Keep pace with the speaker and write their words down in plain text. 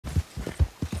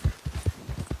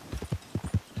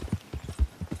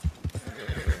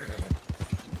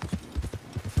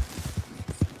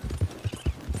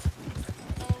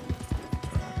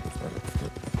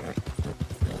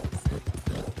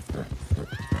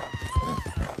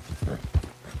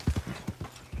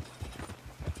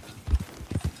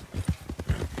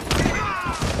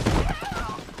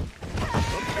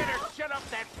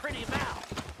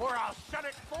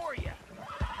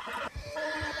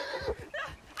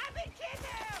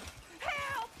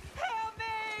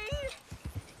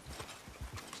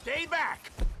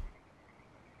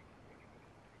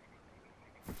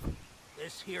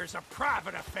This here's a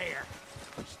private affair.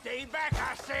 Stay back,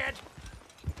 I said.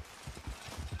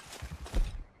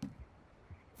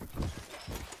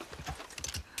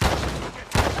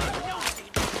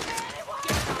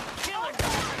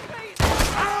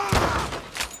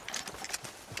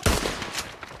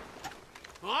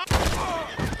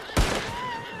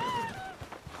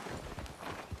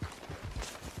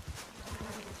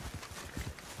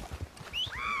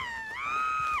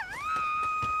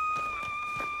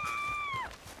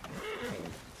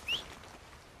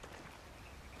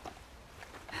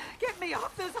 Get me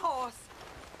off this horse!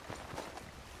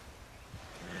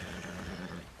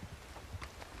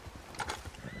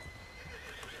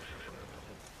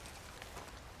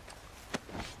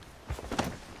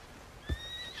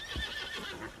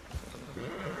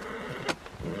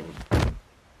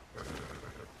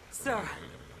 Sir,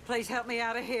 please help me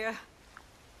out of here.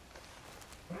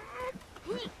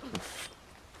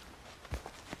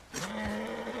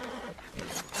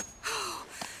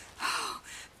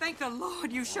 Thank the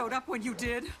Lord you showed up when you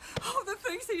did. Oh, the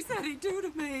things he said he'd do to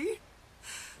me.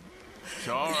 It's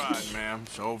all right, ma'am.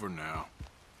 It's over now.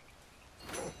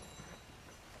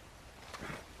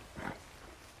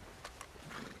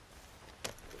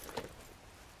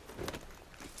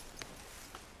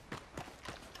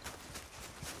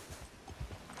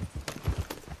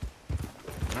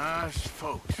 Nice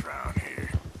folks round here.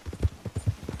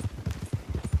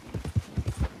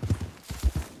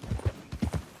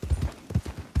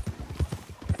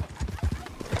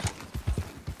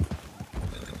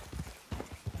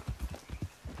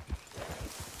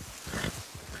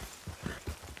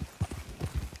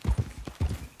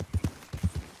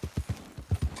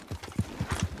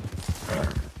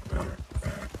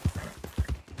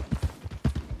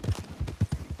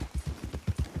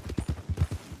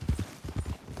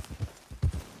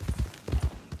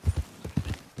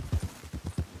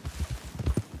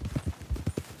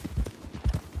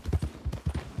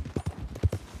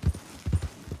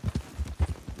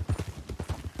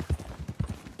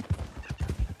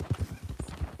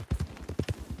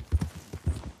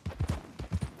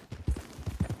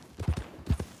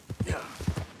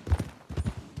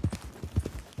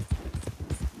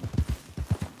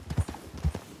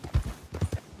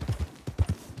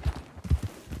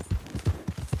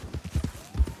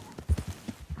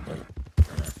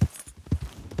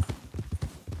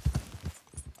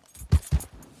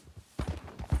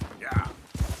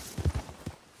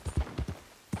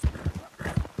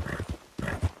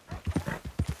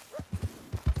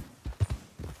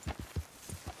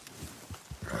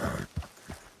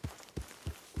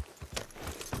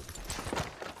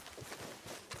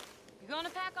 Gonna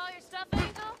pack all your stuff,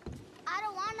 Angel? I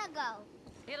don't want to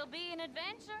go. It'll be an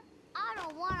adventure. I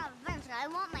don't want an adventure. I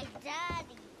want my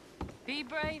daddy. Be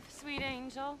brave, sweet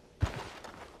Angel.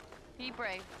 Be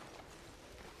brave.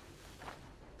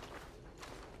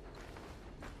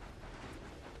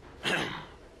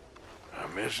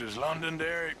 Mrs.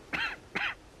 Londonderry.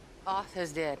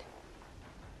 Arthur's dead.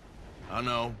 I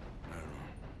know.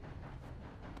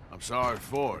 I'm sorry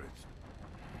for it.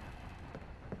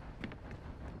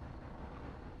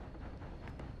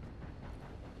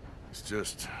 It's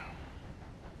just...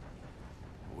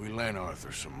 we lent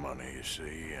Arthur some money, you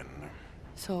see, and...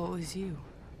 So it was you. You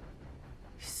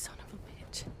son of a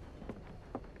bitch.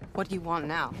 What do you want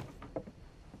now?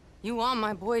 You want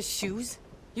my boy's shoes?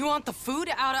 You want the food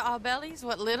out of our bellies,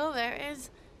 what little there is?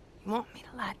 You want me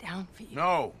to lie down for you?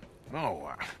 No, no,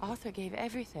 Arthur gave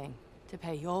everything to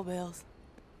pay your bills.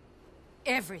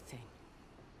 Everything.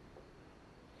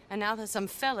 And now there's some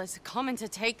fellas coming to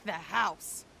take the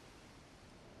house.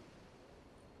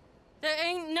 There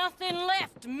ain't nothing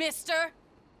left, mister.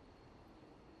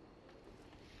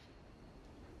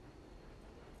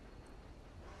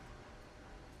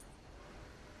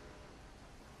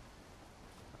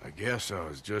 I guess I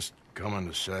was just coming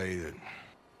to say that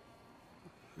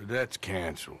the debt's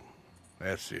canceled.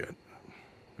 That's it.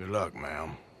 Good luck,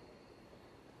 ma'am.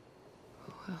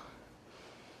 Well,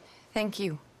 thank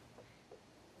you.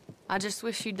 I just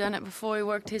wish you'd done it before he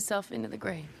worked himself into the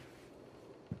grave.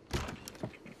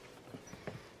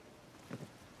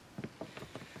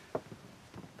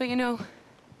 But you know,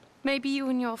 maybe you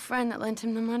and your friend that lent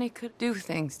him the money could do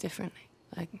things differently.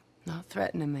 Like, not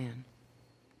threaten a man.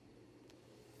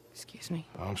 Excuse me.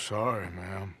 I'm sorry,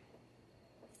 ma'am.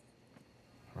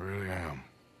 I really am.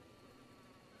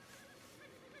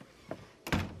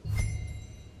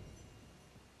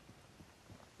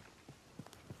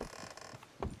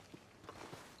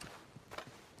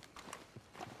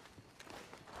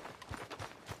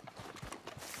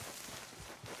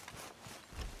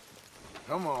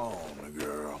 Come on,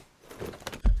 girl.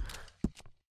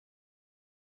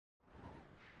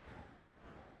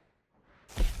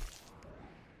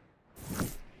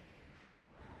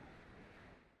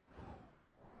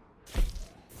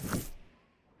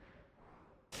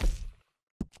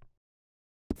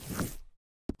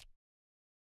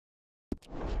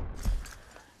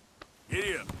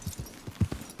 Giddy up.